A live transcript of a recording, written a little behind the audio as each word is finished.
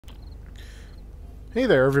Hey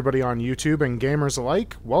there, everybody on YouTube and gamers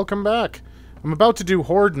alike. Welcome back. I'm about to do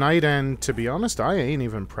Horde Night, and to be honest, I ain't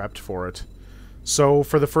even prepped for it. So,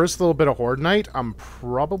 for the first little bit of Horde Night, I'm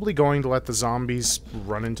probably going to let the zombies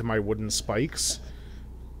run into my wooden spikes.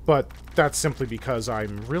 But that's simply because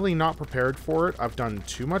I'm really not prepared for it. I've done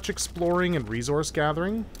too much exploring and resource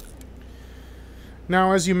gathering.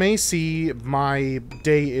 Now, as you may see, my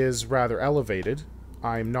day is rather elevated.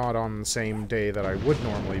 I'm not on the same day that I would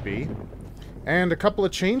normally be. And a couple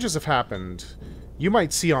of changes have happened. You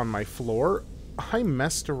might see on my floor, I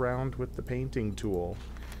messed around with the painting tool.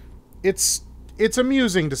 It's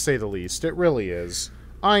amusing to say the least, it really is.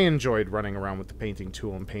 I enjoyed running around with the painting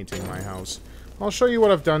tool and painting my house. I'll show you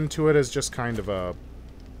what I've done to it as just kind of a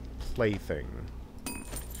plaything.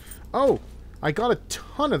 Oh, I got a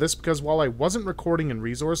ton of this because while I wasn't recording and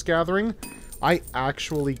resource gathering, I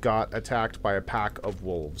actually got attacked by a pack of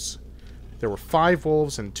wolves. There were 5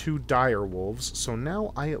 wolves and 2 dire wolves, so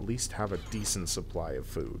now I at least have a decent supply of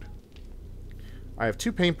food. I have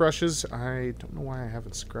 2 paintbrushes. I don't know why I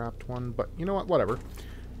haven't scrapped one, but you know what? Whatever.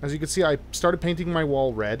 As you can see, I started painting my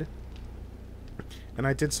wall red, and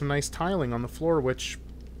I did some nice tiling on the floor, which,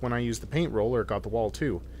 when I used the paint roller, it got the wall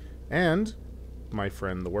too. And, my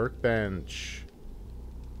friend, the workbench.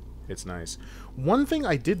 It's nice. One thing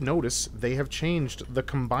I did notice, they have changed the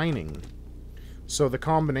combining. So the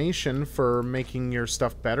combination for making your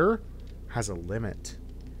stuff better has a limit.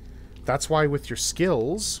 That's why with your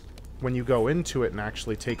skills, when you go into it and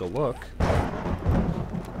actually take a look,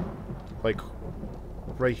 like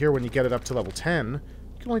right here when you get it up to level 10,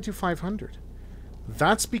 you can only do 500.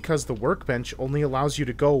 That's because the workbench only allows you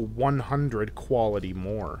to go 100 quality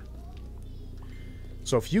more.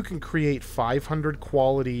 So if you can create 500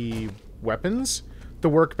 quality weapons, the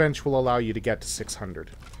workbench will allow you to get to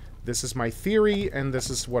 600. This is my theory, and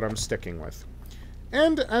this is what I'm sticking with.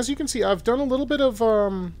 And, as you can see, I've done a little bit of,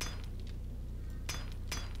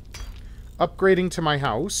 upgrading to my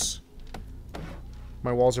house.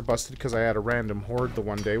 My walls are busted because I had a random horde the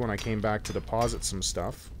one day when I came back to deposit some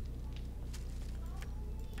stuff.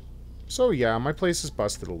 So, yeah, my place is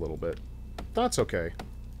busted a little bit. That's okay.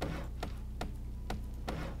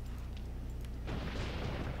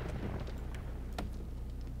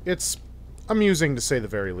 It's amusing to say the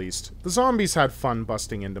very least. The zombies had fun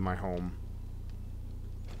busting into my home.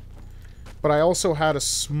 But I also had a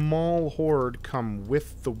small horde come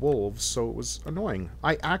with the wolves, so it was annoying.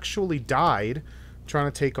 I actually died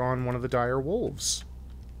trying to take on one of the dire wolves.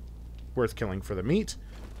 Worth killing for the meat.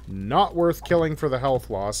 Not worth killing for the health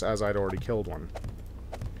loss, as I'd already killed one.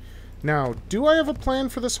 Now, do I have a plan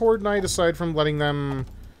for this horde night aside from letting them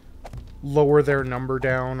lower their number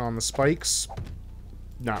down on the spikes?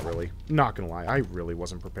 Not really. Not gonna lie, I really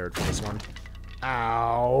wasn't prepared for this one.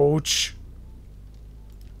 Ouch!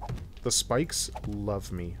 The spikes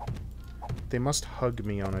love me. They must hug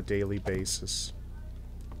me on a daily basis.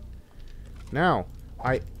 Now,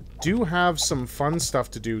 I do have some fun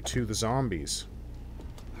stuff to do to the zombies.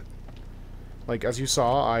 Like, as you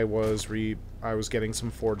saw, I was getting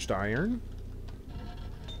some forged iron.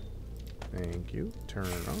 Thank you. Turn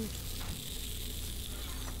off.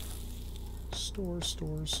 Store.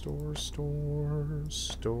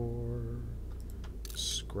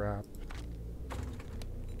 Scrap.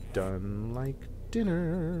 Done like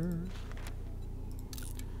dinner.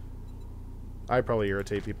 I probably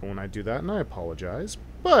irritate people when I do that, and I apologize.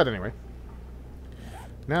 But anyway.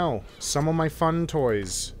 Now, some of my fun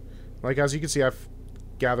toys. Like, as you can see, I've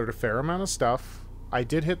gathered a fair amount of stuff. I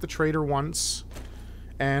did hit the trader once,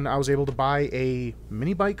 and I was able to buy a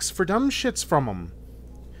mini bikes for dumb shits from him.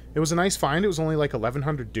 It was a nice find. It was only like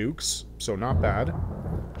 1,100 dukes, so not bad.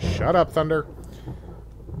 Shut up, Thunder.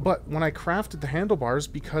 But when I crafted the handlebars,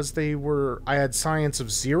 because I had science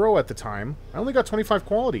of 0 at the time, I only got 25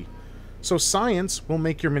 quality. So science will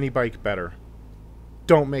make your mini bike better.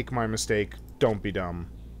 Don't make my mistake. Don't be dumb.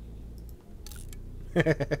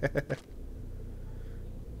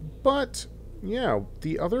 But, yeah,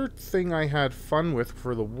 the other thing I had fun with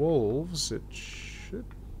for the wolves, it should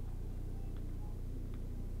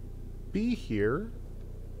be here.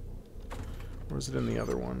 Or is it in the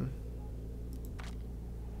other one?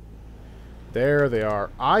 There they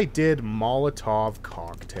are. I did Molotov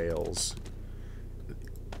cocktails.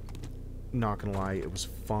 Not gonna lie, it was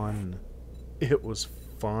fun. It was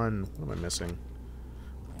fun. What am I missing?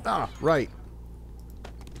 Ah, right.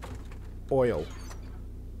 Oil.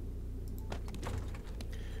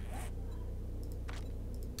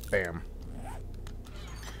 Bam.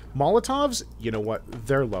 Molotovs, you know what?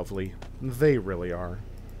 They're lovely. They really are.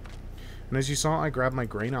 And as you saw, I grabbed my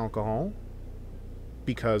grain alcohol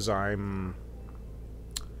because I'm,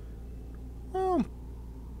 well,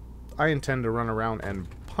 I intend to run around and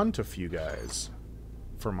punt a few guys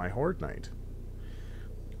for my Horde Night.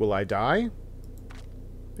 Will I die?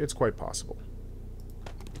 It's quite possible.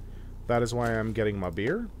 That is why I'm getting my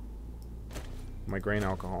beer, my grain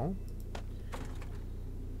alcohol.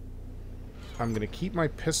 I'm going to keep my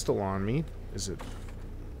pistol on me. Is it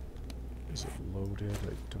loaded?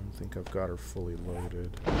 I don't think I've got her fully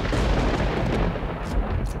loaded.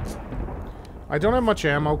 I don't have much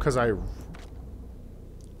ammo because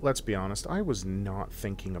let's be honest, I was not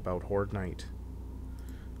thinking about Horde Night.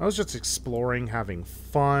 I was just exploring, having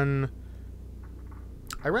fun.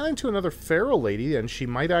 I ran into another feral lady, and she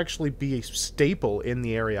might actually be a staple in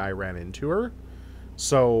the area I ran into her.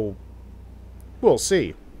 So, we'll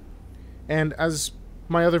see. And as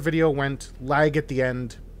my other video went, lag at the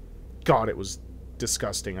end, God, it was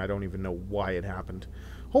disgusting. I don't even know why it happened.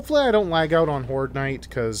 Hopefully I don't lag out on Horde Night,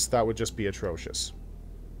 because that would just be atrocious.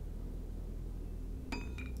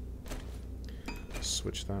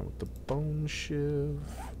 Switch that with the bone shiv.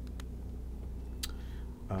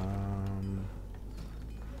 I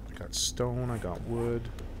got stone, I got wood.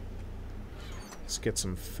 Let's get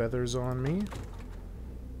some feathers on me,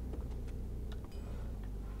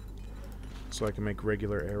 so I can make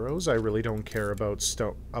regular arrows. I really don't care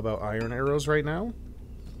about iron arrows right now.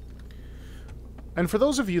 And for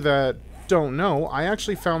those of you that don't know, I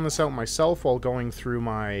actually found this out myself while going through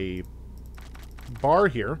my bar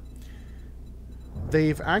here.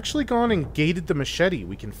 They've actually gone and gated the machete.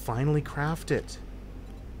 We can finally craft it.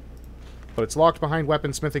 But it's locked behind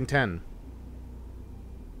weaponsmithing 10.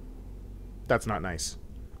 That's not nice.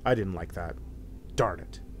 I didn't like that. Darn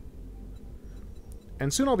it.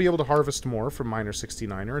 And soon I'll be able to harvest more from Miner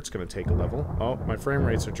 69er. It's going to take a level. Oh, my frame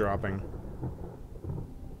rates are dropping.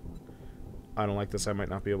 I don't like this. I might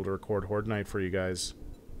not be able to record Horde Night for you guys.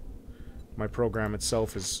 My program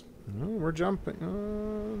itself is... Oh, we're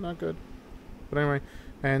jumping. Not good. But anyway.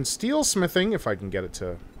 And steel smithing, if I can get it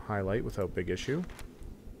to highlight without big issue.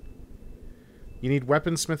 You need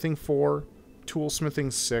weaponsmithing 4,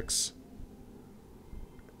 toolsmithing 6,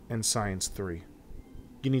 and science 3.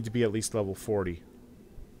 You need to be at least level 40.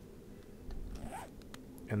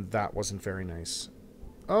 And that wasn't very nice.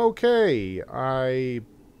 Okay,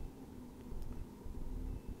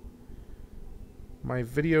 my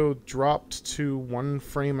video dropped to 1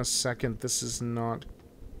 frame a second. This is not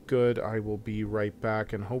good. I will be right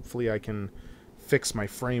back, and hopefully I can fix my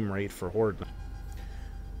frame rate for Horde.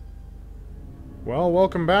 Well,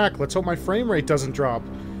 welcome back. Let's hope my frame rate doesn't drop.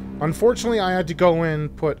 Unfortunately, I had to go in,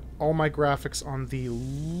 put all my graphics on the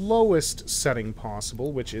lowest setting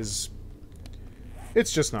possible, which is...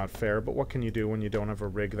 It's just not fair, but what can you do when you don't have a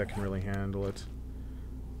rig that can really handle it?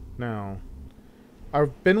 Now,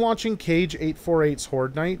 I've been watching Cage848's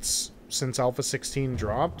Horde Nights since Alpha 16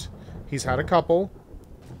 dropped. He's had a couple.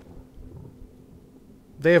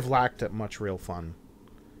 They have lacked at much real fun.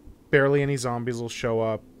 Barely any zombies will show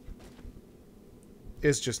up.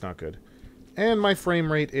 It's just not good. And my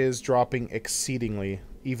frame rate is dropping exceedingly,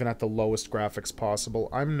 even at the lowest graphics possible.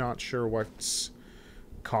 I'm not sure what's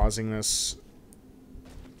causing this.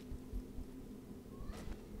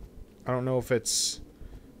 I don't know if it's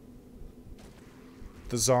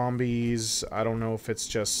the zombies. I don't know if it's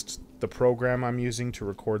just the program I'm using to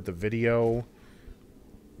record the video.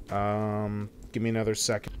 Give me another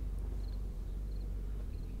second.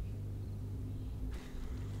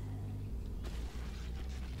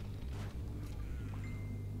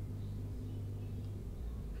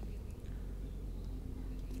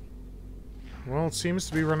 Well, it seems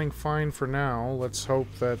to be running fine for now. Let's hope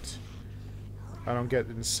that I don't get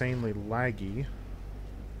insanely laggy.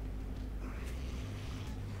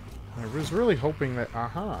 I was really hoping that...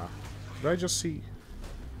 Aha! Did I just see...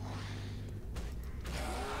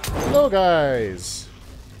 Hello, guys!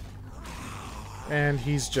 And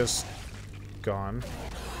he's just... gone.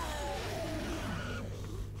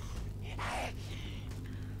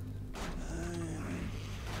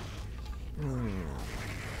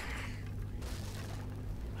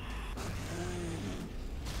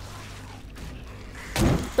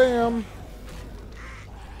 Bam!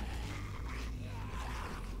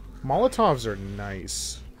 Molotovs are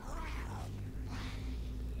nice.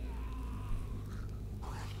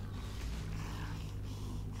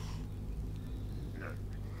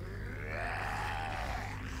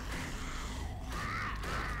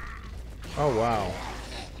 Oh, wow.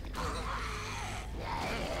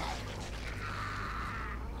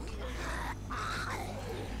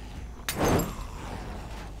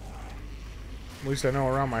 At least I know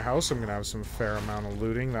around my house I'm going to have some fair amount of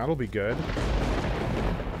looting. That'll be good.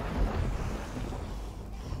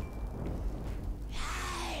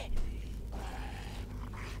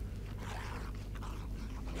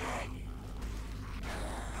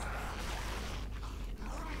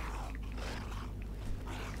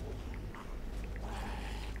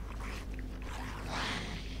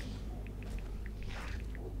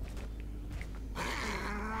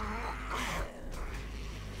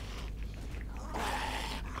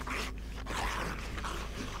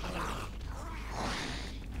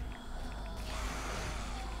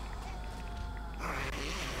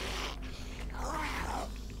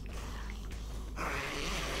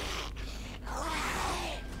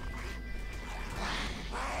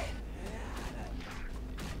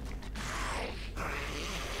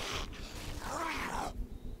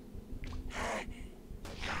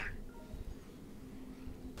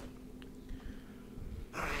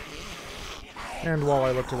 And while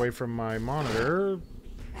I looked away from my monitor,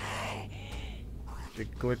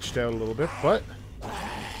 it glitched out a little bit, but...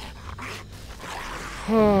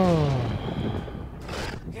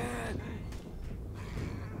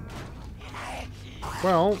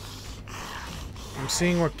 Well, I'm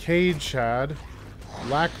seeing what Cage had.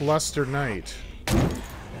 Lackluster night.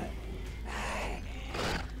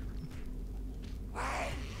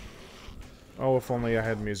 Oh, if only I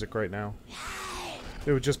had music right now.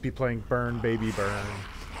 It would just be playing Burn, Baby, Burn.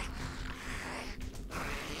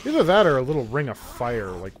 Either that or a little Ring of Fire.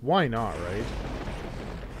 Like, why not, right?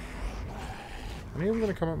 Am I even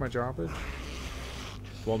going to come up my drawbridge?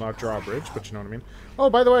 Well, not drawbridge, but you know what I mean. Oh,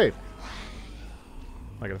 by the way.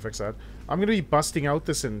 I gotta fix that. I'm going to be busting out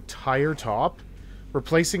this entire top,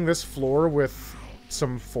 replacing this floor with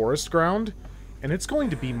some forest ground, and it's going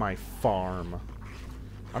to be my farm.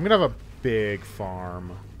 I'm going to have a big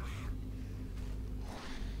farm.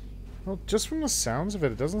 Well, just from the sounds of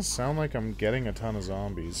it, it doesn't sound like I'm getting a ton of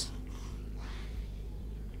zombies.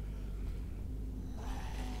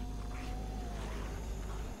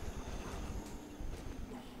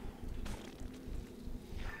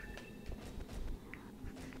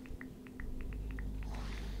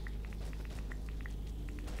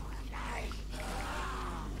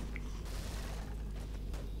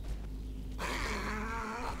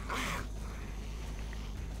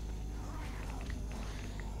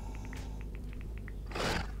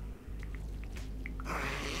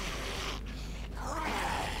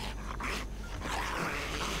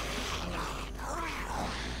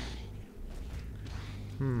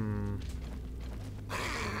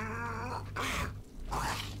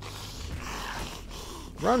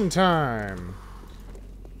 Run time!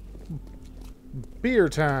 Beer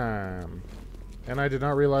time! And I did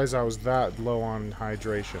not realize I was that low on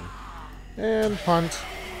hydration. And punt.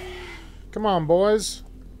 Come on, boys.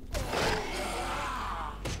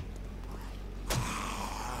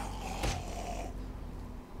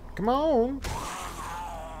 Come on!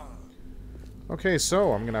 Okay,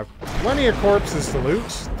 so I'm gonna have plenty of corpses to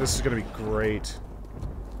loot. This is gonna be great.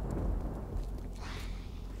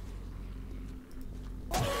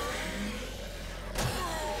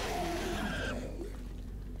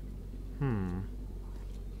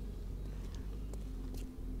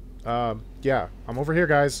 Yeah, I'm over here,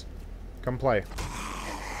 guys. Come play.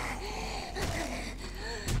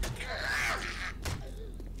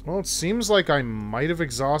 Well, it seems like I might have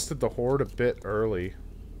exhausted the Horde a bit early.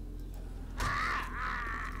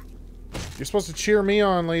 You're supposed to cheer me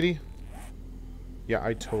on, lady. Yeah,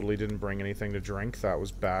 I totally didn't bring anything to drink. That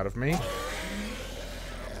was bad of me.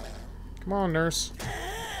 Come on, nurse.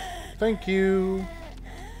 Thank you.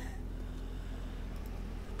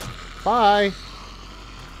 Bye.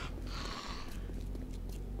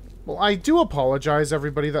 Well, I do apologize,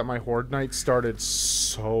 everybody, that my Horde night started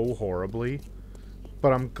so horribly.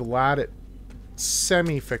 But I'm glad it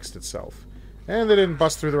semi-fixed itself. And they didn't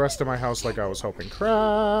bust through the rest of my house like I was hoping.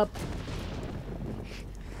 Crap!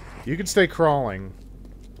 You can stay crawling.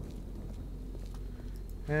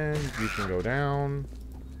 And you can go down.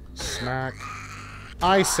 Smack.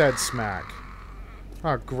 I said smack.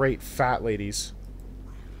 Ah, great, fat ladies.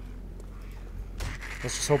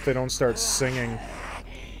 Let's just hope they don't start singing.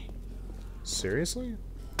 Seriously?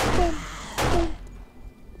 Boom. Boom.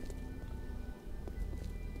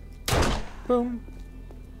 Boom.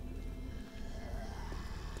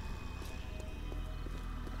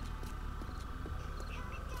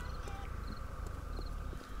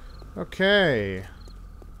 Okay.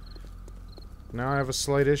 Now I have a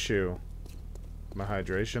slight issue. My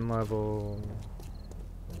hydration level.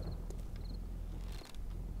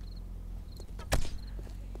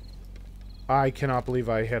 I cannot believe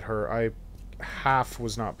I hit her. I half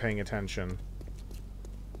was not paying attention.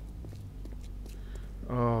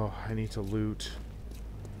 Oh, I need to loot.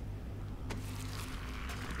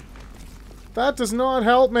 That does not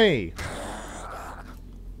help me!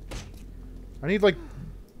 I need, like,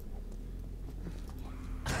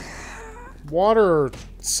 water or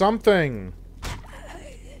something.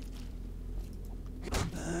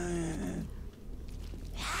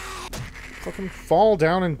 Fucking fall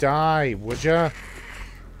down and die, would ya?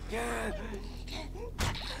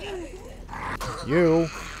 You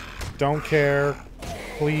don't care.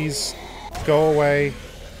 Please go away.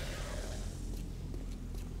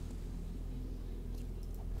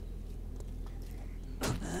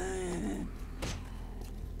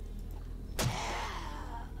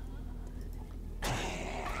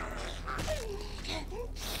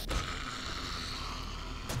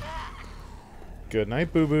 Good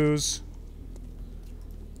night, boo-boos.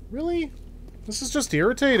 Really? This is just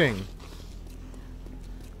irritating.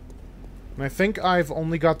 And I think I've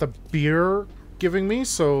only got the beer giving me,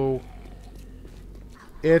 so...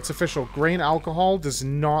 It's official. Grain alcohol does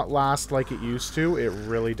not last like it used to. It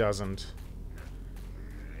really doesn't.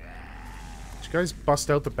 Did you guys bust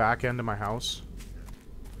out the back end of my house?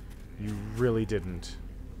 You really didn't.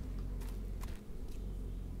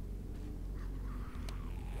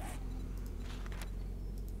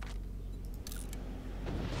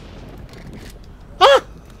 Ah!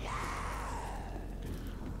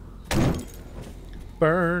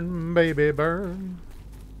 Burn, baby, burn.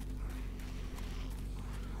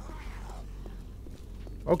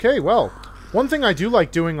 Okay, well, one thing I do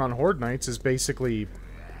like doing on Horde nights is basically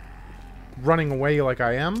running away like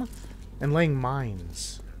I am and laying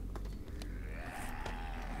mines.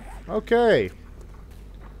 Okay.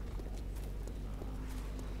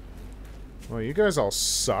 Well, you guys all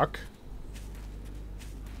suck.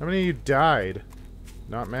 How many of you died?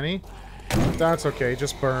 Not many? That's okay,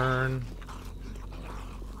 just burn.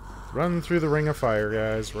 Run through the ring of fire,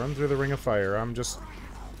 guys. Run through the ring of fire. I'm just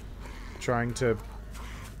trying to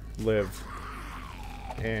live.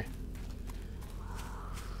 Eh.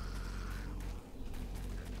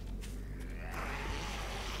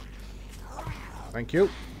 Thank you.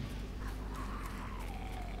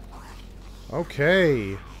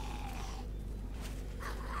 Okay.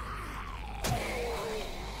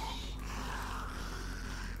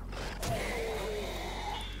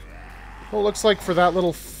 Well, looks like for that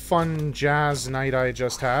little fun jazz night I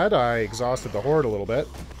just had, I exhausted the Horde a little bit.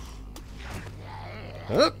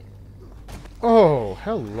 Oh,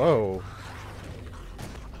 hello.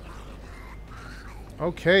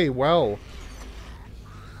 Okay, well.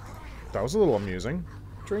 That was a little amusing.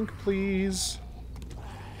 Drink, please.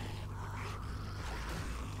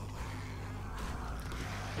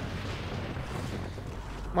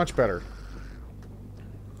 Much better.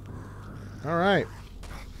 Alright.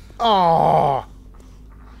 Aww!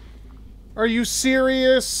 Are you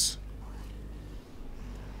serious?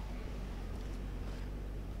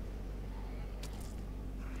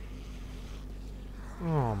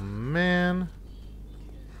 Oh, man.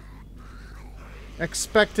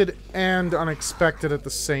 Expected and unexpected at the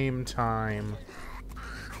same time.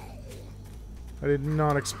 I did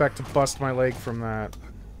not expect to bust my leg from that.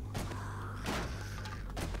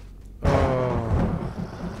 Oh.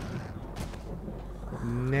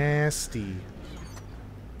 Nasty.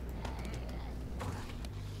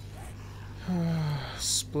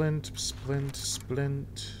 Splint, splint,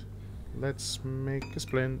 splint. Let's make a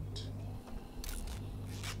splint.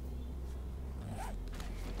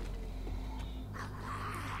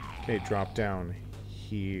 Okay, drop down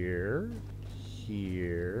here,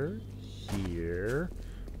 here, here.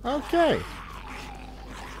 Okay.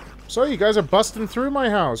 So you guys are busting through my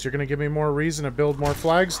house. You're gonna give me more reason to build more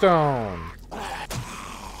flagstone.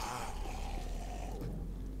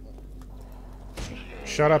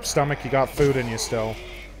 Shut up, stomach. You got food in you still.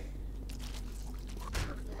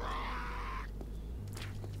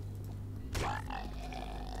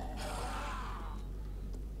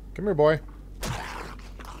 Come here, boy.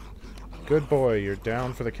 Good boy, you're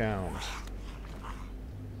down for the count.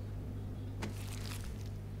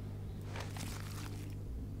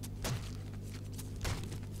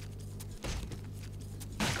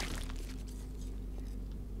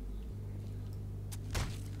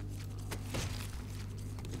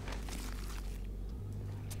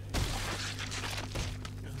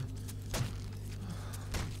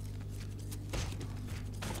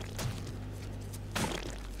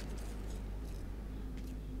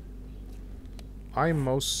 I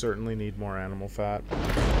most certainly need more animal fat.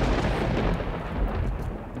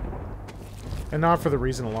 And not for the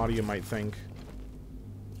reason a lot of you might think.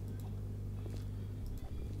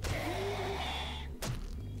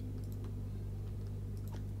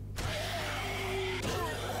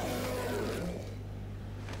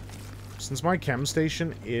 Since my chem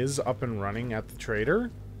station is up and running at the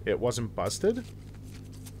trader, it wasn't busted,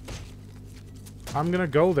 I'm gonna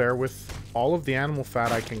go there with all of the animal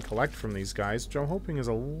fat I can collect from these guys, which I'm hoping is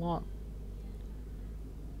a lot.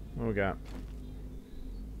 What do we got?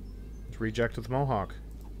 Let's reject with the Mohawk.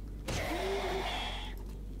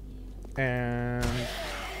 And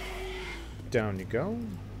down you go.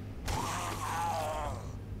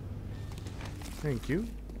 Thank you.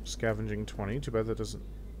 Scavenging 20. Too bad that doesn't...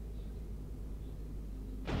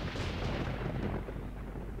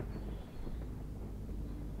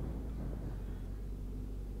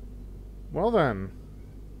 Well then.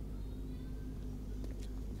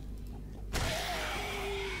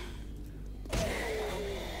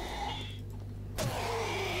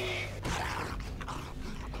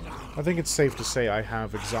 I think it's safe to say I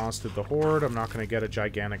have exhausted the Horde. I'm not going to get a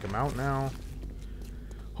gigantic amount now.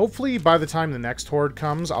 Hopefully, by the time the next Horde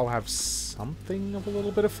comes, I'll have something of a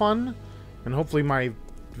little bit of fun. And hopefully my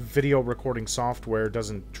video recording software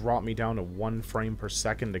doesn't drop me down to 1 frame per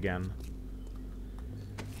second again.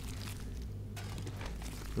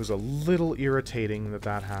 It was a little irritating that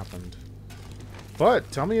that happened. But,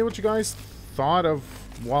 tell me what you guys thought of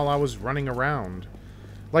while I was running around.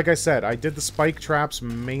 Like I said, I did the spike traps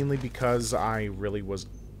mainly because I really was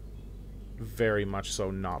very much so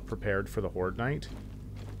not prepared for the Horde Night.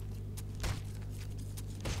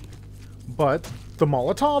 But the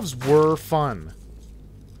Molotovs were fun.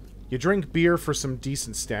 You drink beer for some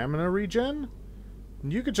decent stamina regen,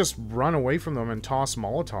 and you could just run away from them and toss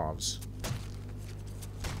Molotovs.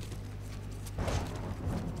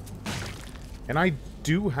 And I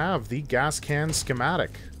do have the gas can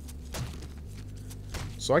schematic.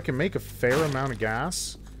 So I can make a fair amount of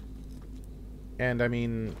gas. And I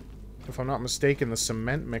mean, if I'm not mistaken, the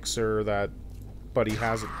cement mixer that Buddy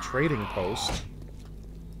has at the trading post,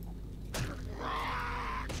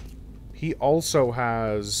 he also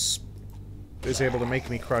is able to make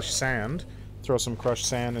me crush sand. Throw some crushed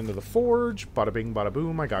sand into the forge. Bada bing, bada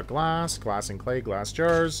boom. I got glass and clay, glass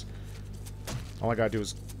jars. All I gotta do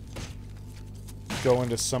is go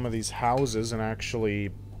into some of these houses and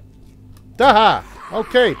actually... Daha!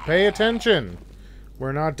 Okay, pay attention.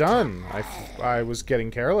 We're not done. I was getting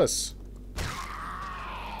careless.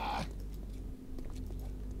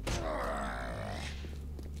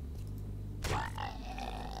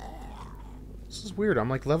 This is weird. I'm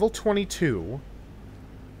like level 22.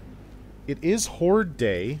 It is Horde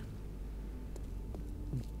Day,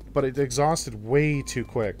 but it exhausted way too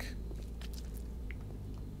quick.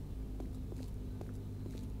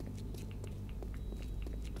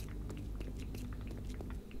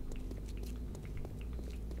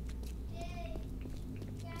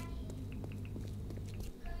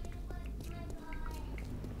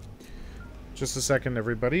 Just a second,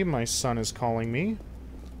 everybody. My son is calling me.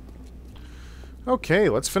 Okay,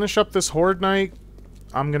 let's finish up this Horde Night.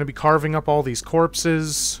 I'm going to be carving up all these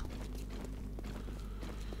corpses.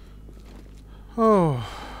 Oh.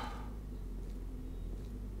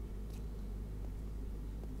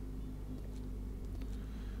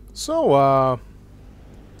 So,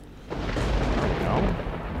 no.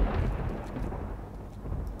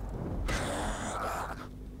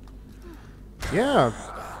 Yeah.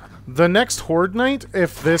 The next Horde Night,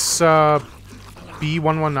 if this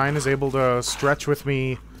b119 is able to stretch with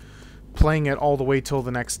me playing it all the way till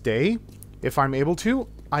the next day, if I'm able to,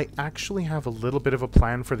 I actually have a little bit of a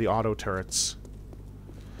plan for the auto turrets.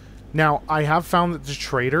 Now, I have found that the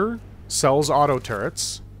trader sells auto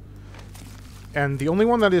turrets, and the only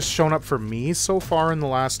one that has shown up for me so far in the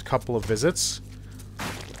last couple of visits,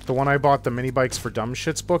 the one I bought the Mini Bikes for Dumb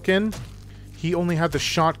Shits book in, he only had the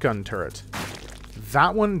shotgun turret.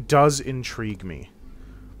 That one does intrigue me.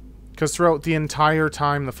 Because throughout the entire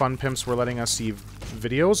time the Fun Pimps were letting us see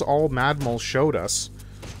videos, all Madmul showed us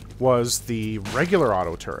was the regular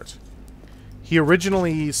auto turret. He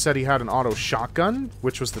originally said he had an auto shotgun,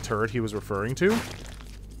 which was the turret he was referring to,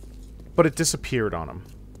 but it disappeared on him.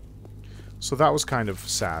 So that was kind of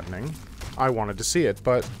saddening. I wanted to see it,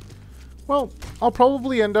 but, well, I'll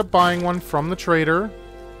probably end up buying one from the trader.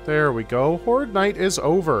 There we go. Horde Night is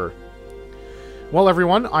over. Well,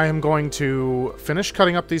 everyone, I am going to finish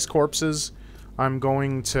cutting up these corpses. I'm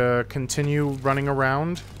going to continue running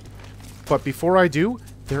around. But before I do,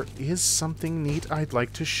 there is something neat I'd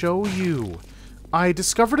like to show you. I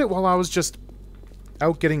discovered it while I was just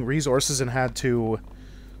out getting resources and had to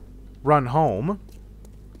run home,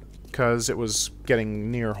 because it was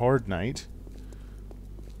getting near Horde Night.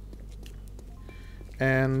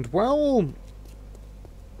 And, well...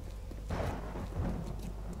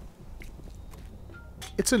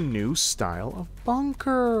 it's a new style of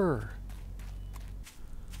bunker.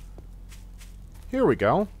 Here we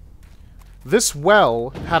go. This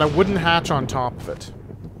well had a wooden hatch on top of it.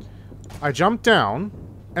 I jumped down,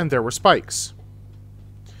 and there were spikes.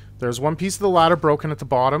 There's one piece of the ladder broken at the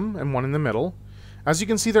bottom, and one in the middle. As you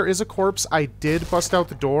can see, there is a corpse. I did bust out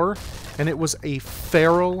the door, and it was a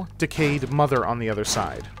feral, decayed mother on the other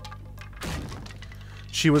side.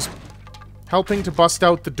 She was helping to bust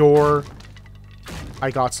out the door. I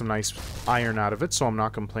got some nice iron out of it, so I'm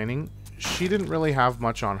not complaining. She didn't really have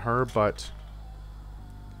much on her, but...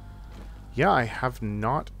 yeah, I have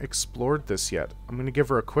not explored this yet. I'm going to give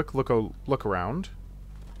her a quick look around.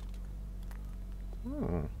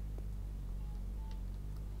 Oh.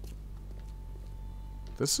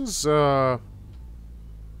 This is,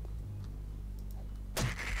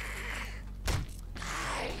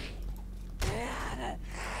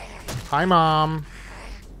 Hi, Mom.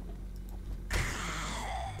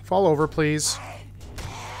 Fall over, please.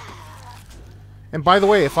 And by the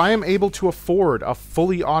way, if I am able to afford a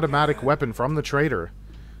fully automatic weapon from the trader,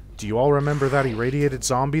 do you all remember that irradiated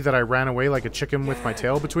zombie that I ran away like a chicken with my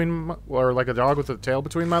tail between... or like a dog with a tail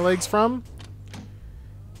between my legs from?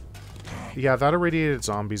 Yeah, that irradiated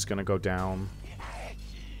zombie's gonna go down.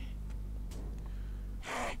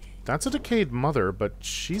 That's a decayed mother, but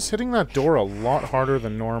she's hitting that door a lot harder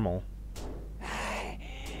than normal.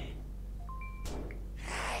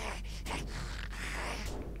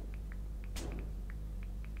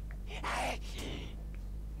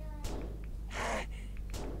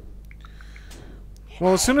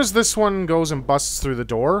 Well, as soon as this one goes and busts through the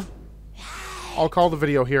door, I'll call the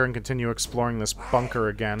video here and continue exploring this bunker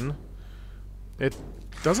again. It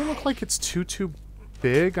doesn't look like it's too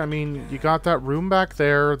big. I mean, you got that room back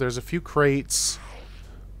there. There's a few crates.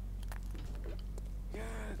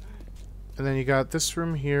 And then you got this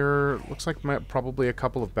room here. Looks like probably a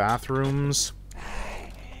couple of bathrooms.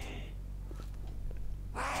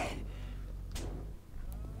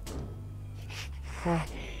 Well,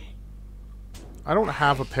 I don't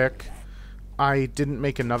have a pick. I didn't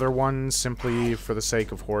make another one simply for the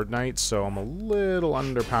sake of Horde Night, so I'm a little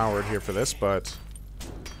underpowered here for this, but...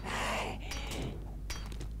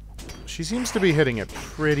 she seems to be hitting it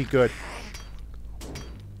pretty good.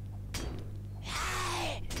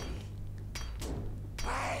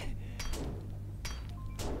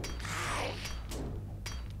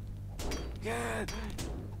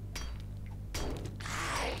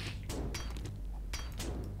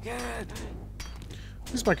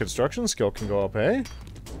 At least my construction skill can go up, eh?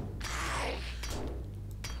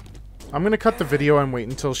 I'm gonna cut the video and wait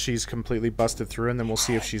until she's completely busted through, and then we'll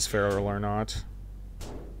see if she's feral or not.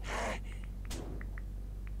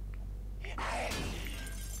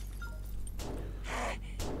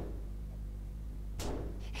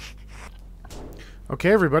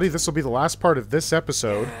 Okay, everybody, this will be the last part of this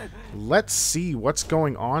episode. Let's see what's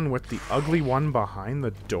going on with the ugly one behind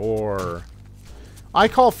the door. I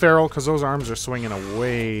call feral because those arms are swinging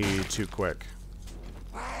way too quick.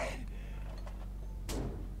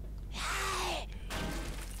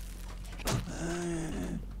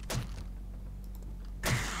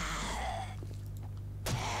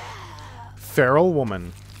 Feral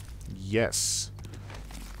woman. Yes.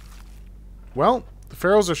 Well, the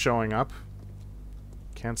ferals are showing up.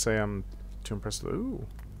 Can't say I'm too impressed with... ooh.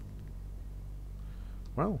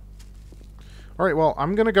 Well. Alright, well,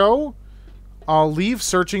 I'm gonna go. I'll leave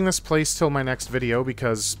searching this place till my next video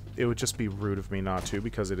because it would just be rude of me not to,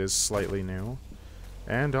 because it is slightly new.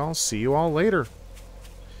 And I'll see you all later.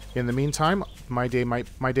 In the meantime, my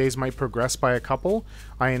days might progress by a couple.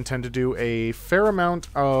 I intend to do a fair amount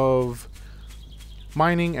of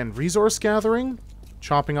mining and resource gathering,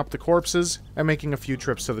 chopping up the corpses, and making a few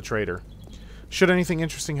trips to the trader. Should anything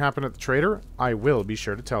interesting happen at the trader, I will be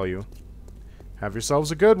sure to tell you. Have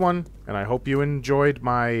yourselves a good one, and I hope you enjoyed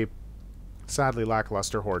my sadly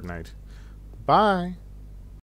lackluster Horde Night. Bye!